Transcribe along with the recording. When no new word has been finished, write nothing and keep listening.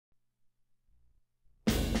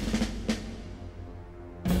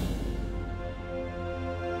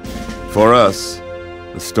For us,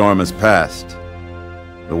 the storm has passed.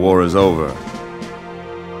 The war is over.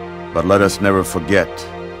 But let us never forget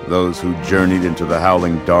those who journeyed into the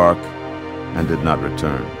howling dark and did not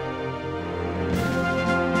return.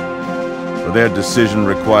 For their decision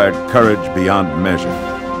required courage beyond measure,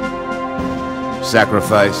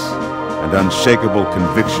 sacrifice, and unshakable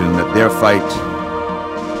conviction that their fight,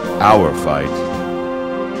 our fight,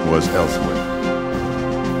 was elsewhere.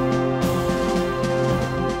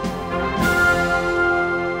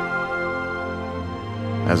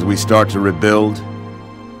 As we start to rebuild,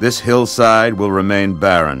 this hillside will remain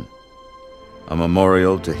barren, a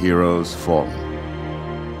memorial to heroes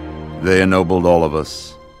fallen. They ennobled all of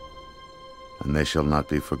us, and they shall not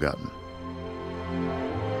be forgotten.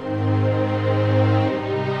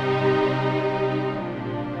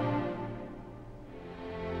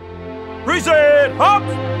 Reset! Up!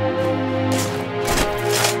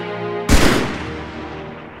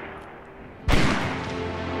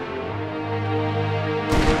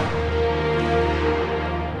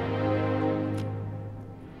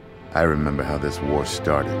 I remember how this war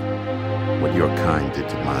started, what your kind did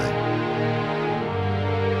to mine.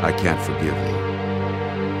 I can't forgive you,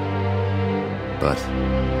 but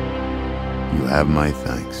you have my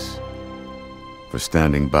thanks for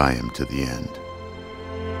standing by him to the end.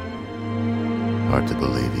 Hard to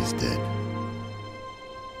believe he's dead.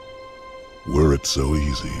 Were it so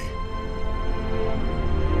easy.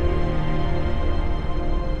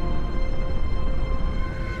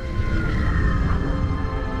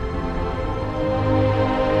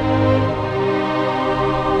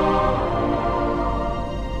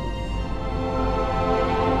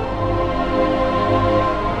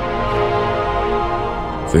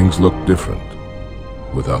 Things look different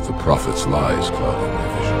without the prophet's lies clouding my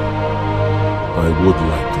vision. I would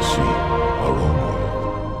like to see our own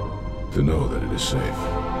world, to know that it is safe.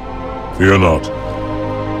 Fear not,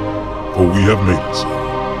 for we have made it safe.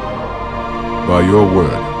 By your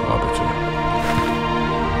word, Arbiter.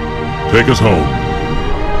 Take us home.